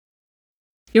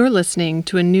You're listening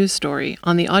to a news story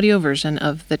on the audio version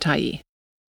of The Tyee.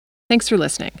 Thanks for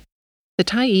listening. The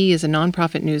Tyee is a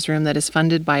nonprofit newsroom that is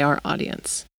funded by our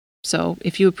audience. So,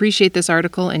 if you appreciate this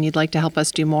article and you'd like to help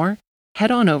us do more,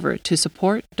 head on over to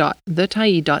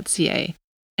support.thetyee.ca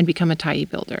and become a Tyee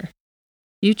builder.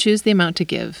 You choose the amount to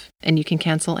give, and you can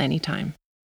cancel anytime.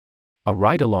 A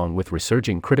Ride-Along with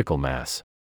Resurging Critical Mass.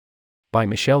 By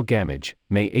Michelle Gamage,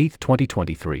 May 8,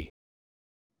 2023.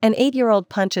 An 8-year-old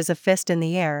punches a fist in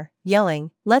the air,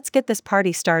 yelling, "Let's get this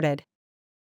party started."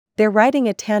 They're riding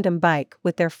a tandem bike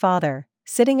with their father,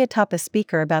 sitting atop a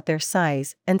speaker about their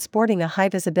size and sporting a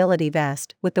high-visibility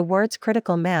vest with the words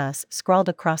 "Critical Mass" scrawled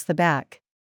across the back.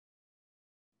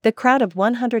 The crowd of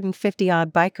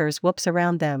 150-odd bikers whoops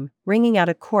around them, ringing out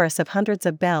a chorus of hundreds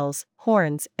of bells,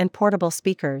 horns, and portable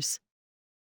speakers.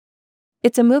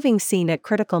 It's a moving scene at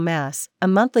Critical Mass, a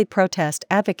monthly protest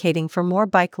advocating for more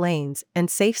bike lanes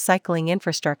and safe cycling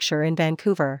infrastructure in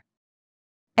Vancouver.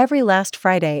 Every last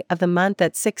Friday of the month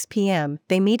at 6 p.m.,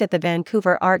 they meet at the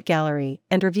Vancouver Art Gallery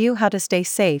and review how to stay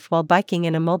safe while biking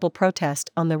in a mobile protest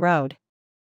on the road.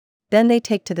 Then they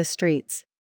take to the streets.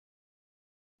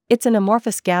 It's an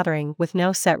amorphous gathering with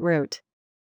no set route.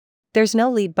 There's no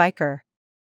lead biker.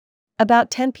 About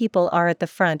 10 people are at the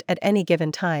front at any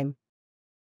given time.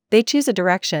 They choose a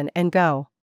direction and go.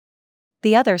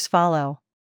 The others follow.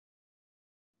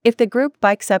 If the group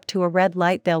bikes up to a red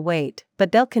light, they'll wait,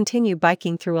 but they'll continue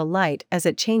biking through a light as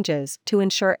it changes to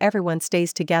ensure everyone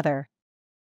stays together.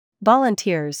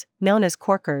 Volunteers, known as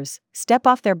corkers, step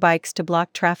off their bikes to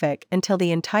block traffic until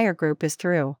the entire group is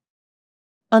through.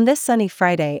 On this sunny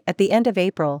Friday at the end of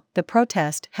April, the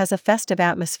protest has a festive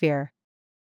atmosphere.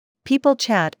 People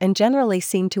chat and generally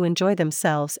seem to enjoy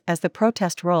themselves as the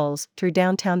protest rolls through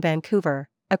downtown Vancouver,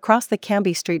 across the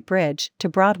Cambie Street Bridge to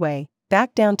Broadway,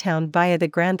 back downtown via the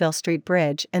Granville Street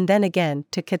Bridge and then again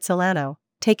to Kitsilano,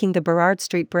 taking the Burrard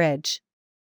Street Bridge.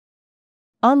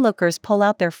 Onlookers pull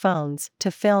out their phones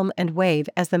to film and wave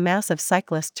as the mass of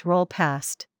cyclists roll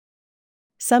past.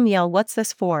 Some yell, "What's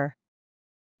this for?"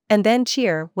 and then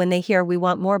cheer when they hear, "We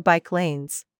want more bike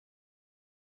lanes."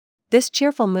 This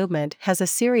cheerful movement has a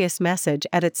serious message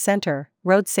at its center: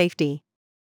 road safety.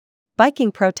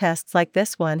 Biking protests like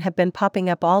this one have been popping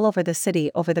up all over the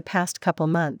city over the past couple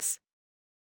months.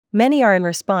 Many are in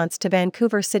response to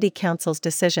Vancouver City Council's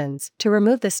decisions to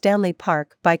remove the Stanley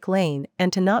Park bike lane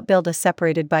and to not build a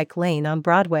separated bike lane on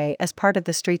Broadway as part of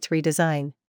the street's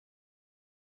redesign.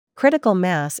 Critical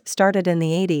Mass started in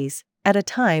the 80s, at a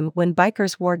time when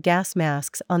bikers wore gas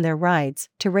masks on their rides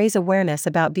to raise awareness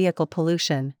about vehicle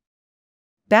pollution.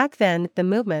 Back then, the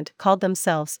movement called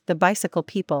themselves the Bicycle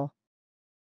People.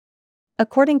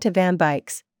 According to Van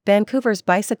Bikes, Vancouver's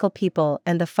Bicycle People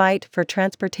and the Fight for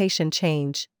Transportation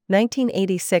Change,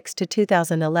 1986 to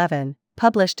 2011,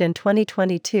 published in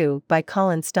 2022 by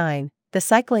Colin Stein, the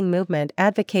cycling movement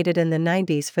advocated in the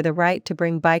 90s for the right to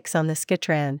bring bikes on the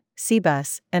Skitran,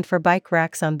 C-Bus, and for bike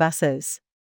racks on buses.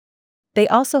 They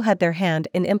also had their hand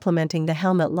in implementing the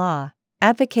helmet law,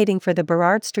 advocating for the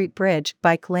Burrard Street Bridge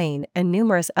bike lane and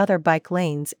numerous other bike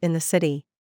lanes in the city.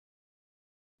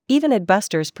 Even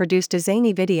Adbusters produced a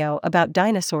zany video about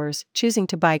dinosaurs choosing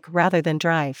to bike rather than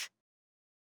drive.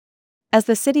 As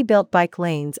the city built bike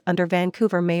lanes under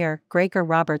Vancouver Mayor Gregor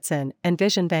Robertson and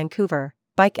Vision Vancouver,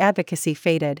 bike advocacy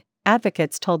faded,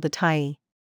 advocates told the Tyee.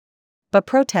 But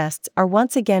protests are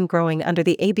once again growing under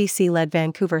the ABC-led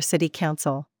Vancouver City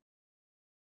Council.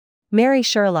 Mary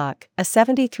Sherlock, a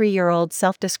 73-year-old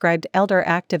self-described elder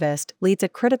activist, leads a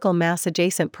Critical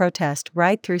Mass-adjacent protest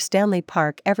ride through Stanley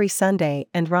Park every Sunday,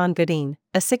 and Ron Goodine,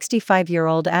 a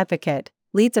 65-year-old advocate,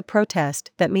 leads a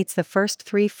protest that meets the first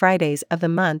 3 Fridays of the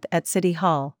month at City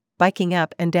Hall, biking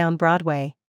up and down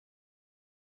Broadway.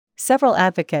 Several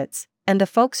advocates, and the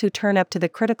folks who turn up to the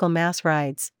Critical Mass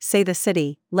rides, say the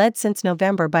city, led since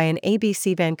November by an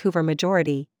ABC Vancouver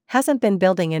majority, hasn't been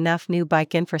building enough new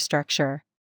bike infrastructure.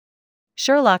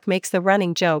 Sherlock makes the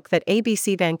running joke that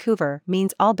ABC Vancouver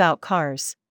means all about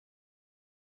cars.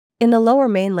 In the Lower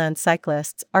Mainland,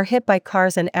 cyclists are hit by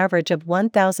cars an average of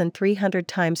 1,300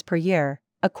 times per year,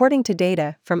 according to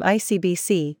data from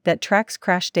ICBC that tracks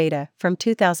crash data from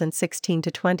 2016 to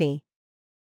 20.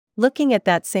 Looking at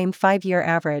that same 5-year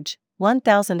average,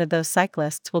 1,000 of those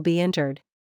cyclists will be injured.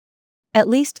 At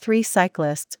least 3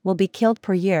 cyclists will be killed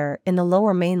per year in the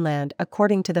Lower Mainland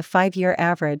according to the 5-year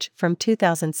average from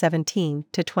 2017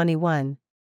 to 21.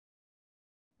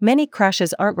 Many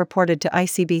crashes aren't reported to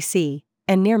ICBC,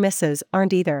 and near misses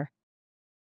aren't either.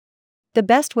 The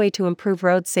best way to improve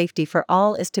road safety for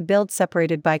all is to build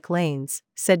separated bike lanes,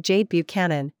 said Jade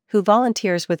Buchanan, who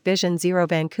volunteers with Vision Zero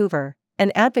Vancouver,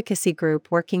 an advocacy group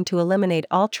working to eliminate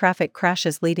all traffic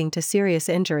crashes leading to serious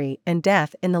injury and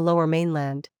death in the Lower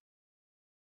Mainland.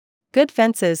 Good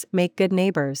fences make good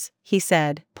neighbors, he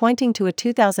said, pointing to a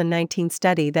 2019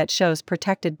 study that shows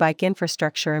protected bike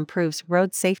infrastructure improves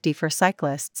road safety for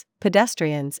cyclists,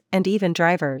 pedestrians, and even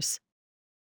drivers.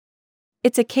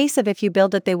 It's a case of if you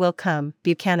build it they will come,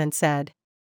 Buchanan said.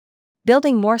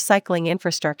 Building more cycling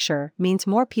infrastructure means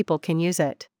more people can use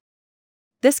it.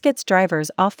 This gets drivers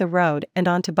off the road and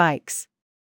onto bikes.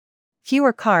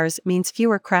 Fewer cars means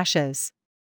fewer crashes.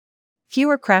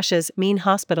 Fewer crashes mean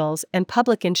hospitals and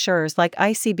public insurers like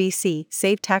ICBC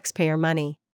save taxpayer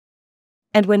money.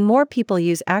 And when more people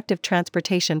use active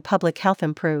transportation, public health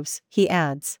improves, he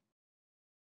adds.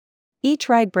 Each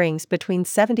ride brings between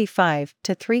 75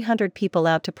 to 300 people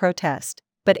out to protest,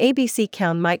 but ABC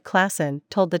Count Mike Klassen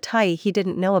told the Tyee he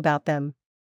didn't know about them.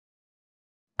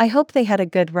 I hope they had a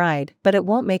good ride, but it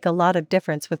won't make a lot of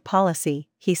difference with policy,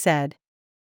 he said.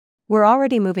 We're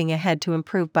already moving ahead to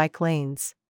improve bike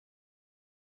lanes.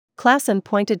 Klassen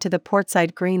pointed to the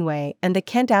Portside Greenway and the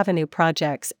Kent Avenue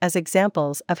projects as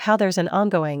examples of how there's an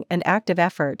ongoing and active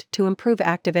effort to improve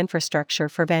active infrastructure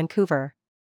for Vancouver.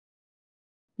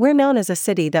 We're known as a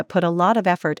city that put a lot of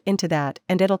effort into that,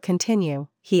 and it'll continue,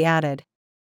 he added.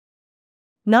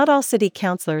 Not all city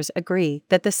councillors agree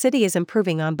that the city is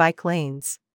improving on bike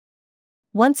lanes.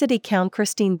 One city councillor,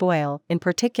 Christine Boyle, in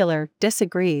particular,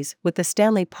 disagrees with the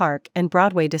Stanley Park and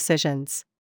Broadway decisions.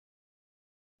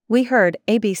 We heard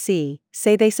ABC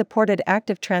say they supported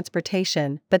active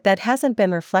transportation, but that hasn't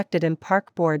been reflected in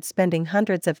Park Board spending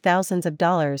hundreds of thousands of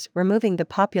dollars removing the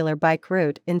popular bike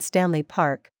route in Stanley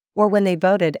Park, or when they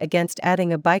voted against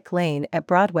adding a bike lane at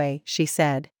Broadway, she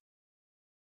said.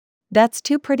 That's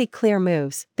two pretty clear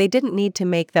moves they didn't need to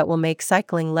make that will make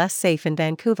cycling less safe in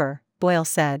Vancouver, Boyle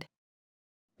said.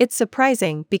 It's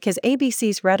surprising because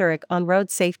ABC's rhetoric on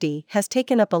road safety has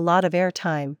taken up a lot of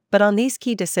airtime, but on these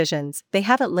key decisions, they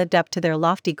haven't lived up to their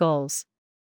lofty goals.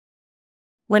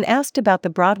 When asked about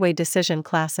the Broadway decision,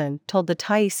 Klassen told the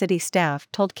Tyee city staff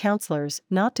told councillors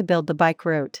not to build the bike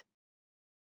route.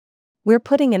 We're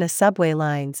putting in a subway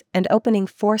lines and opening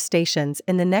 4 stations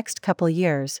in the next couple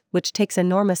years, which takes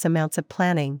enormous amounts of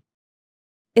planning.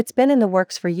 It's been in the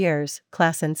works for years,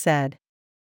 Klassen said.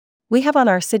 We have on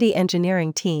our city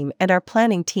engineering team and our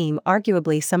planning team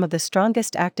arguably some of the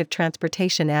strongest active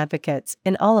transportation advocates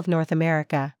in all of North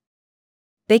America.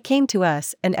 They came to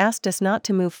us and asked us not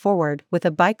to move forward with a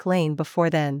bike lane before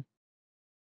then.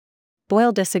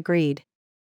 Boyle disagreed.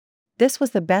 This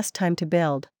was the best time to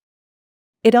build.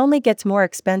 It only gets more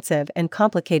expensive and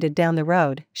complicated down the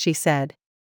road, she said.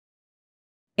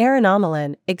 Aaron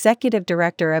Omelin, executive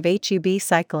director of HUB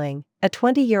Cycling, a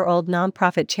 20-year-old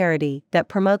nonprofit charity that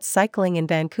promotes cycling in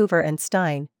Vancouver, and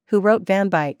Stein, who wrote Van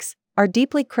Bikes, are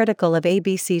deeply critical of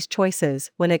ABC's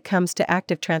choices when it comes to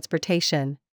active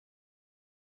transportation.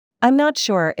 I'm not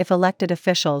sure if elected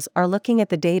officials are looking at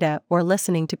the data or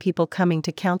listening to people coming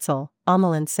to council,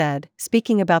 Omelin said,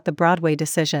 speaking about the Broadway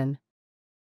decision.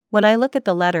 When I look at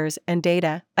the letters and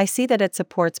data, I see that it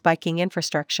supports biking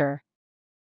infrastructure.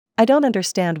 I don't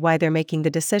understand why they're making the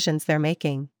decisions they're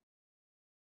making.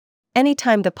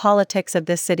 Anytime the politics of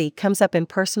this city comes up in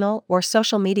personal or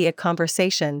social media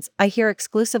conversations, I hear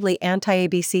exclusively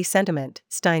anti-ABC sentiment,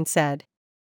 Stein said.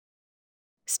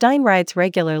 Stein rides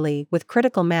regularly with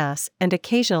Critical Mass and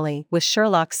occasionally with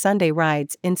Sherlock's Sunday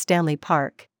rides in Stanley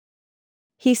Park.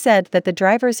 He said that the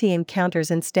drivers he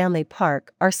encounters in Stanley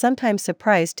Park are sometimes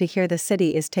surprised to hear the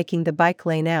city is taking the bike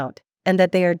lane out, and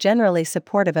that they are generally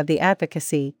supportive of the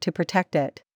advocacy to protect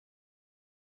it.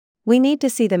 We need to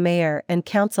see the mayor and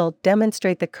council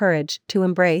demonstrate the courage to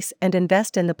embrace and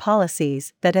invest in the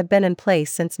policies that have been in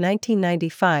place since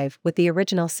 1995 with the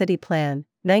original city plan,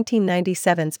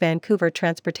 1997's Vancouver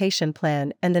Transportation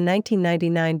Plan, and the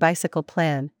 1999 Bicycle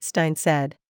Plan, Stein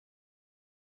said.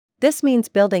 This means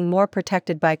building more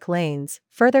protected bike lanes,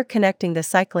 further connecting the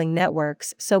cycling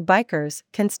networks so bikers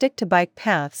can stick to bike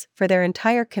paths for their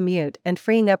entire commute, and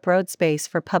freeing up road space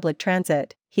for public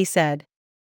transit, he said.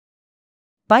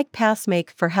 Bike paths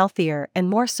make for healthier and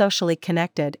more socially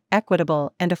connected,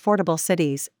 equitable, and affordable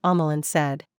cities, Omelin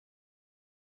said.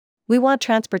 We want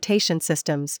transportation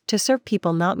systems to serve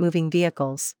people, not moving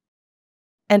vehicles.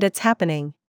 And it's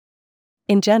happening.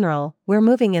 In general, we're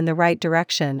moving in the right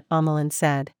direction, Omelin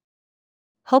said.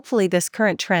 Hopefully this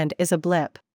current trend is a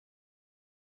blip.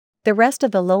 The rest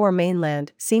of the Lower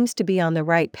Mainland seems to be on the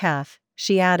right path,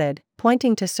 she added,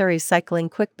 pointing to Surrey's cycling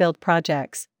quick-build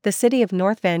projects, the City of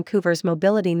North Vancouver's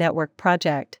Mobility Network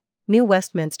project, New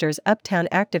Westminster's Uptown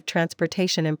Active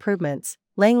Transportation Improvements,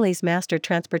 Langley's Master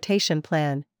Transportation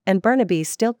Plan, and Burnaby's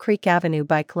Still Creek Avenue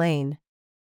Bike Lane.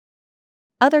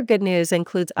 Other good news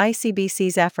includes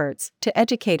ICBC's efforts to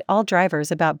educate all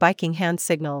drivers about biking hand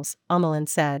signals, Omelin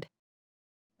said.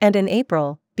 And in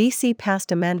April, BC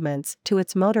passed amendments to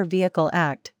its Motor Vehicle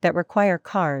Act that require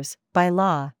cars, by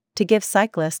law, to give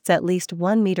cyclists at least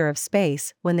 1 meter of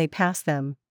space when they pass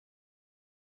them.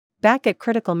 Back at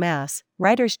critical mass,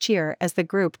 riders cheer as the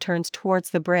group turns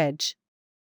towards the bridge.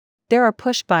 There are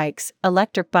push bikes,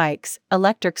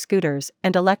 electric scooters,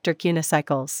 and electric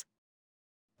unicycles.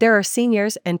 There are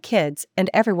seniors and kids and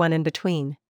everyone in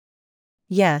between.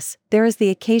 Yes, there is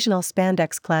the occasional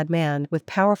spandex-clad man with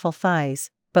powerful thighs,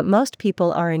 but most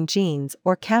people are in jeans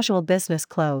or casual business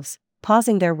clothes,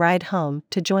 pausing their ride home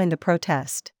to join the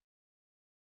protest.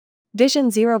 Vision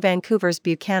Zero Vancouver's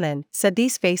Buchanan said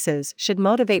these faces should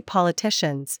motivate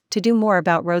politicians to do more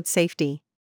about road safety.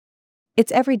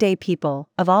 It's everyday people,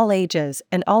 of all ages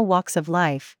and all walks of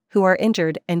life, who are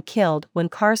injured and killed when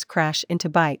cars crash into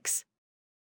bikes.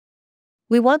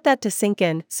 We want that to sink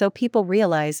in so people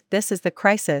realize this is the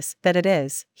crisis that it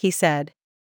is, he said.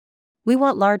 We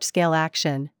want large-scale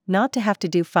action, not to have to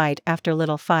do fight after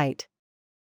little fight.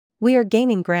 We are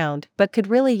gaining ground but could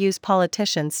really use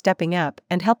politicians stepping up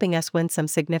and helping us win some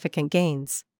significant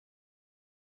gains.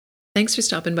 Thanks for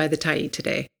stopping by the Tyee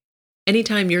today.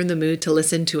 Anytime you're in the mood to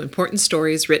listen to important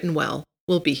stories written well,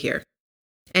 we'll be here.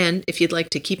 And if you'd like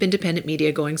to keep independent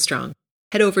media going strong,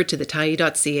 head over to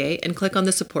thetyee.ca and click on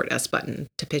the Support Us button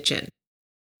to pitch in.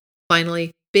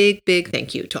 Finally, big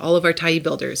thank you to all of our Tyee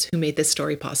builders who made this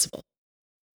story possible.